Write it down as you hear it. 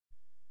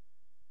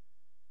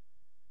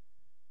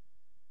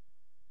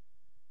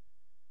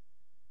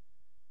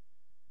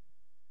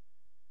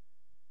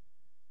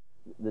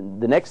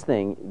the next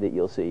thing that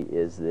you'll see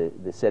is the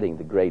setting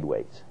the grade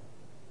weights.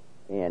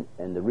 And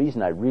the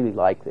reason I really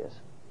like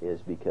this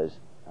is because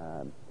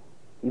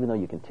even though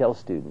you can tell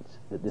students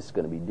that this is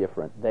going to be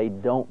different, they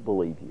don't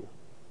believe you.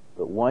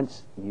 But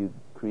once you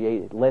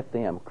let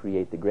them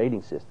create the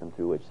grading system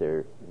through which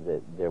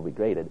they'll be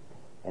graded,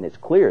 and it's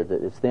clear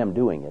that it's them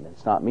doing it,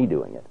 it's not me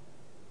doing it,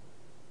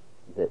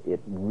 that it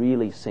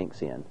really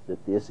sinks in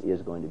that this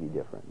is going to be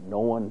different. No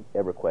one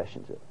ever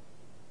questions it.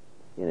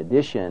 In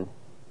addition,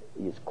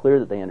 it's clear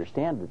that they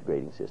understand the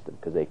grading system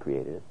because they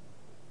created it,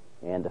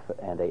 and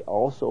they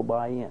also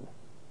buy in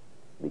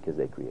because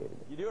they created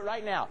it. You do it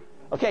right now.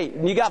 Okay,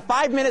 you got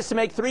 5 minutes to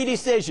make 3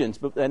 decisions,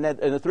 and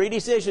the 3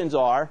 decisions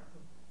are,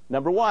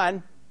 number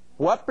 1,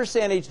 what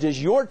percentage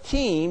does your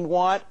team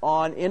want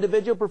on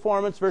individual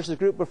performance versus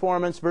group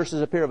performance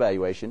versus a peer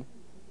evaluation?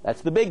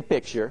 That's the big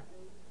picture.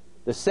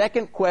 The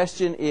second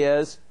question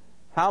is,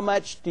 how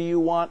much do you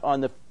want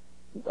on the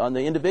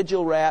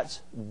individual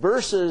RATs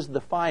versus the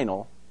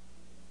final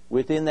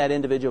within that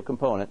individual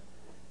component?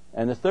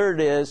 And the third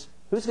is,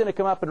 who's going to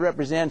come up and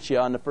represent you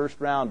on the first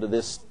round of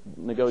this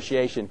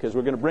negotiation? Because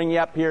we're going to bring you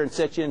up here and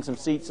set you in some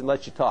seats and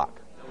let you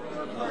talk.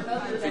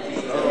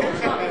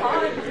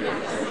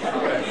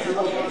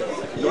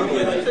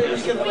 Normally,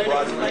 the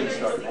broad range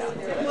start now.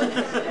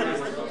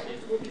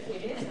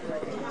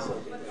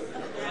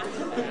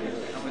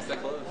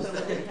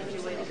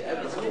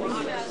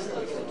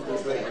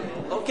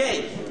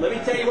 Okay, let me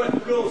tell you what the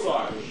rules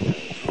are.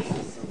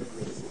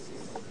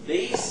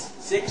 These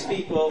 6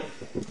 people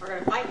are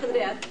going to fight to the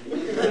death.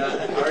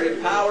 Are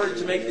empowered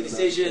to make the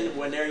decision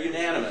when they're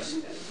unanimous.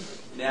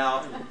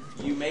 Now,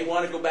 you may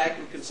want to go back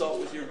and consult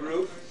with your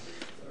group.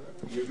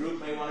 Your group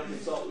may want to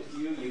consult with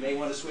you. You may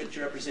want to switch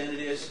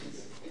representatives.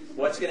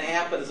 What's going to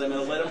happen is I'm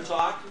going to let them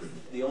talk.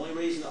 The only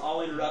reason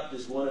I'll interrupt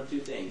is one of 2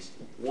 things.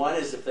 One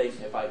is if they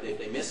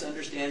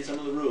misunderstand some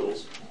of the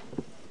rules,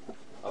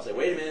 I'll say,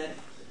 wait a minute,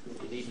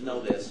 you need to know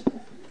this.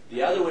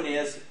 The other one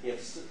is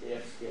if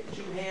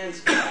 2 hands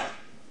come up,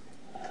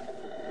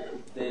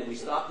 then we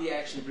stop the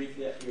action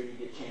briefly up here to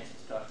get chances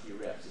to talk to your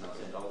reps, and I'll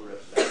send all the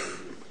reps back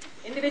to you.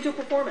 Individual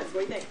performance,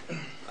 what do you think?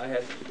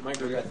 My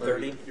group had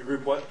 30. Your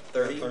group what?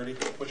 30. 30.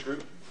 Which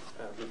group?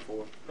 Group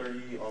 4.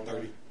 30 on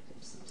 30.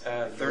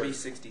 30,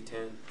 60,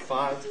 10.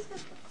 5.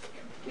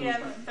 We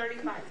have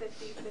 35,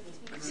 50,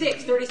 15.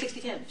 6, 30,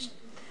 60, 10.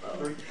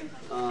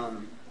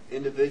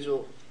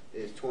 Individual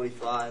is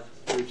 25,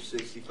 group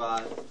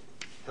 65,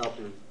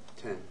 helping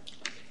 10.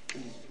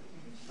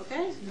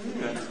 Okay.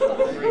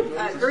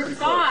 Group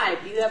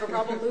 5, do you have a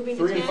problem moving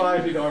to 10? 3 and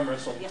 5 need arm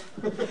wrestle. Yeah.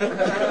 We'll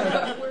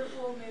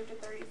move to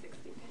 30,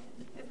 60,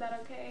 10. Is that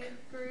okay,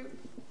 group?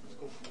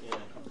 Yeah.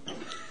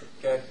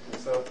 Okay,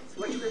 so.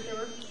 Which group they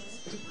were?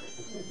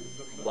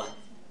 What?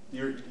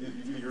 Your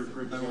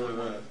group.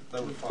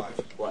 That were 5.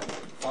 What?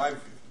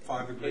 5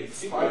 agreed.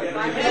 Hand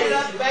it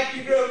up, back to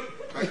your group.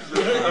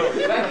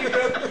 Back to your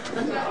group.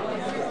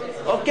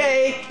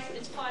 Okay,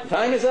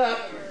 time is up.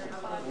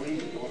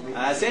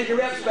 Send your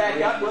reps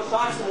back up. We'll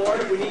talk some more.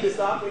 If we need to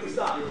stop, we can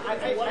stop.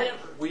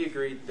 We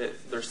agreed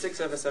that there's 6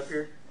 of us up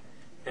here,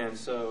 and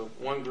so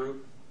one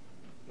group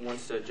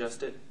wants to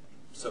adjust it.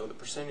 So the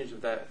percentage of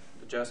that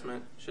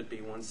adjustment should be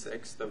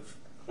 1/6 of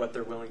what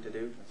they're willing to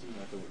do.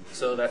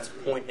 So that's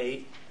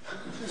 0.8.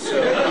 So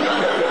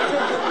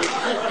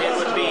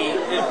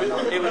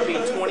it would be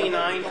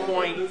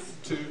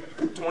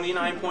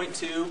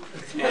 29.2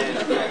 and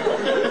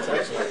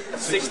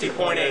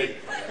 60.8.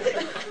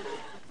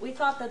 We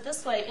thought that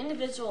this way,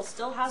 individual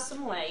still has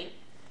some weight,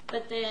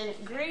 but then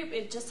group,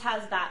 it just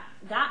has that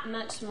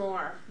much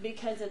more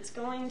because it's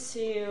going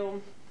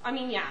to, I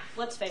mean, yeah,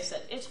 let's face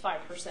it, it's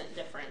 5%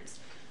 difference.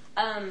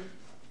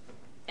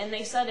 And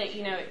they said it,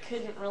 it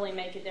couldn't really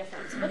make a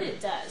difference, but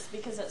it does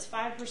because it's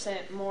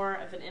 5% more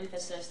of an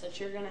emphasis that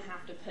you're going to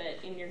have to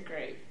put in your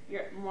group.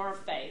 You're more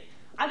faith.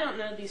 I don't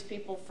know these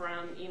people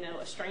from,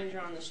 a stranger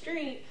on the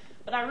street,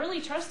 but I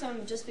really trust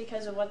them just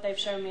because of what they've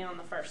shown me on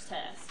the first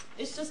test.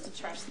 It's just a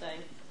trust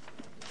thing.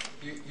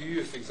 You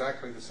used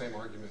exactly the same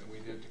argument we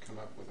did to come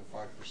up with a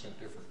 5%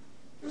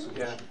 difference.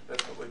 Yeah,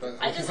 that's what we did.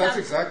 Because that's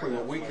exactly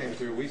what we came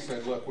through. We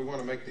said, look, we want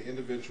to make the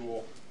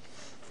individual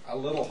a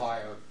little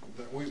higher.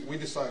 We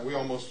decided, we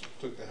almost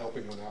took the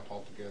helping one out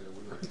altogether.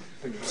 We were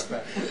thinking about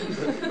that.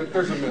 But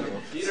there's a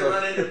minimum. You didn't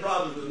run into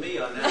problems with me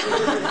on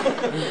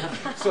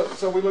that.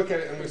 So we look at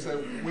it and we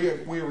said,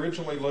 we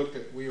originally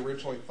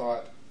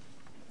thought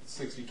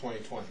 60, 20,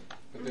 20.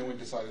 But then we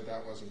decided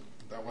that wasn't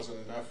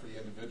enough for the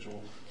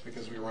individual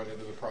because we run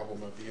into the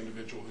problem of the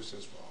individual who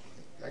says, well,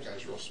 that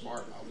guy's real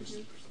smart.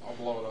 I'll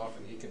blow it off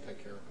and he can take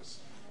care of us.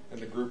 And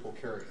the group will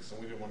carry us.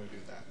 And we didn't want to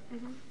do that.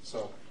 Mm-hmm.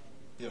 So,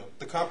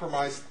 the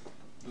compromise,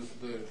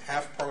 the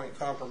half-point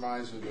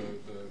compromise or the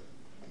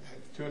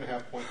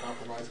 2.5-point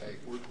compromise, hey,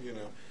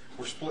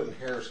 we're splitting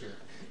hairs here.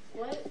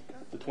 What?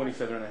 The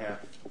 27.5,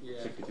 62.5 is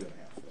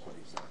what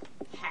he said.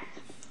 Half.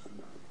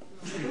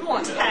 We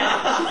want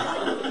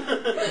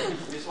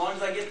half. As long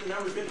as I get the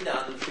numbers written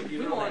down,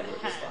 we want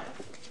half.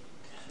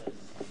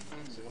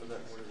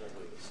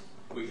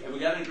 Have we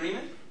got an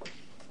agreement?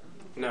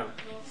 No.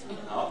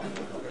 No.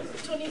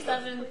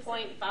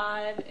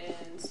 27.5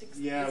 and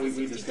 60. Yeah,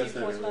 we discussed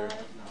that earlier.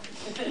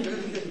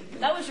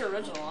 That was your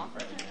original offer.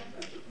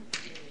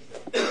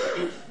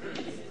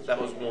 That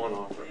was one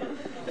offer.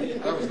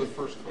 That was the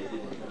first one.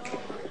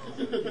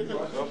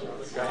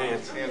 Got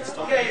hands. Okay,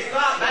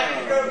 stop.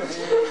 Back to groups.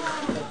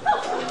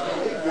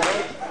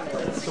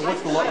 So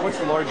what's the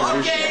largest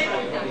issue?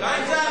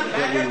 Time's up.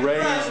 That we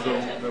raise the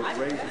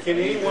raise. Can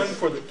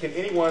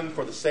anyone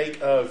for the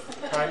sake of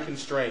time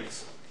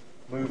constraints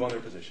move on their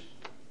position?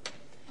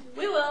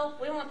 We will.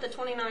 We want the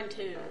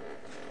 29.2.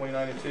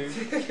 29 and 2.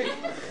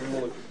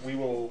 we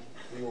will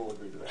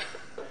agree to that.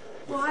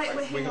 Well,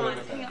 hang on.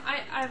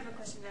 I have a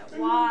question though.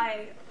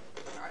 Why?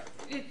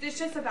 It's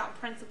just about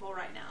principle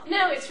right now.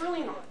 No, it's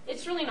really not.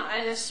 It's really not.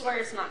 I just swear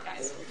it's not,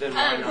 guys. Then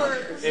why not?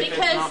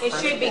 Because It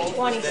should be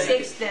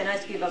 26, then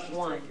let's give up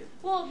 1.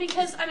 well,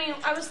 because I mean,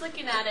 I was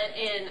looking at it,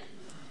 and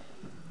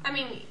I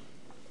mean,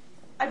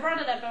 I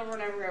brought it up over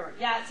and over and over.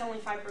 Yeah, it's only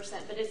 5%,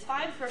 but it's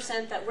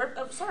 5% that we're.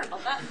 Oh, sorry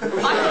about that.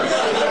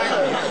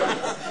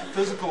 5%,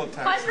 Physical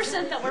attack.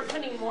 5% that we're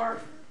putting more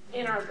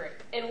in our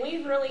group, and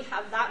we really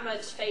have that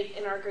much faith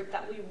in our group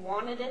that we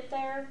wanted it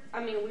there. I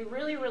mean, we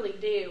really, really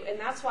do, and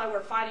that's why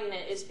we're fighting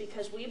it. Is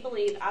because we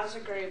believe as a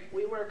group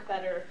we work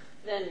better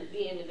than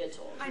the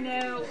individual. I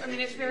know. I mean,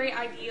 it's very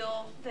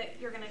ideal that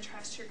you're going to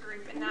trust your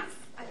group, and that's,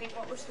 I think,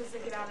 what we're supposed to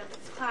get out of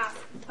this class.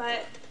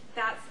 But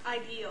that's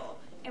ideal.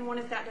 And what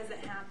if that doesn't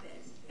happen?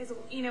 Is,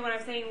 you know what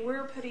I'm saying?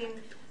 We're putting,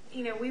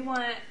 you know, we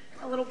want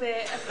a little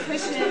bit of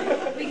cushion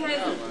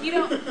because you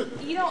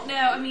don't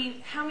know. I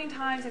mean, how many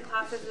times in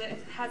classes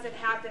has it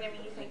happened? I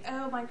mean, you think,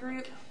 oh, my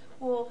group.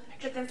 Well,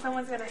 but then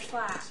someone's going to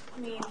slack. I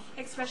mean,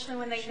 especially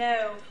when they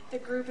know the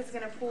group is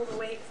going to pull the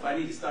weight. I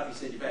need to stop you,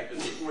 send you back,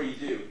 because before you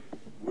do,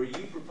 were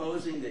you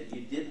proposing that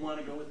you did want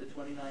to go with the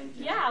 29?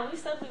 Yeah, we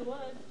said we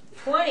would.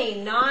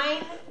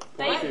 29?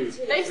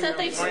 They said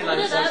they split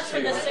it up for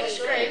the 6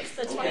 groups,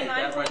 the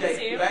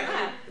 29.2.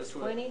 Yeah.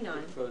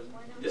 29.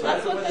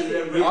 That's what they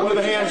did. On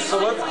the hand,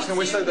 so can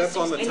we say that's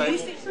on the table?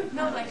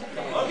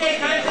 Okay,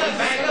 time's up.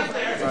 Back up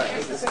there.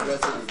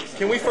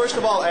 Can we first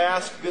of all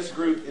ask this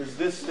group, is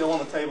this still on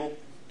the table?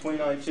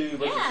 29.2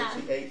 versus Yeah.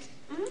 68?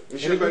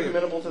 Is your group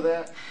amenable to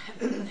that?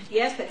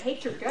 Yes, but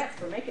hate your guts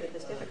for making it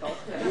this difficult.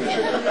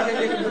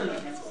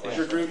 Is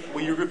your group,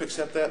 will your group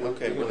accept that?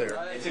 Okay, we're there.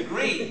 It's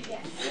agreed.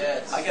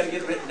 Yes. I got to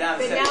get it written down.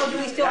 But now do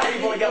we still now have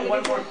you've to- only got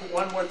one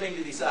more thing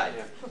to decide.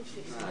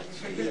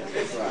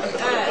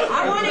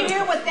 I want to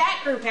hear what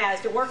that group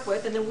has to work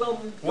with, and then we'll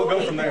We'll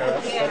go from there.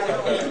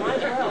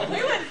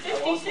 We went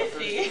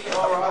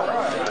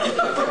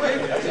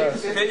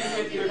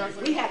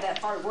 50-50. We have that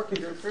hard working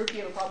group.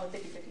 You have a problem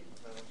with 50-50.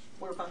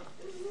 We're fine.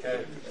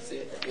 Okay.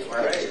 All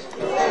right.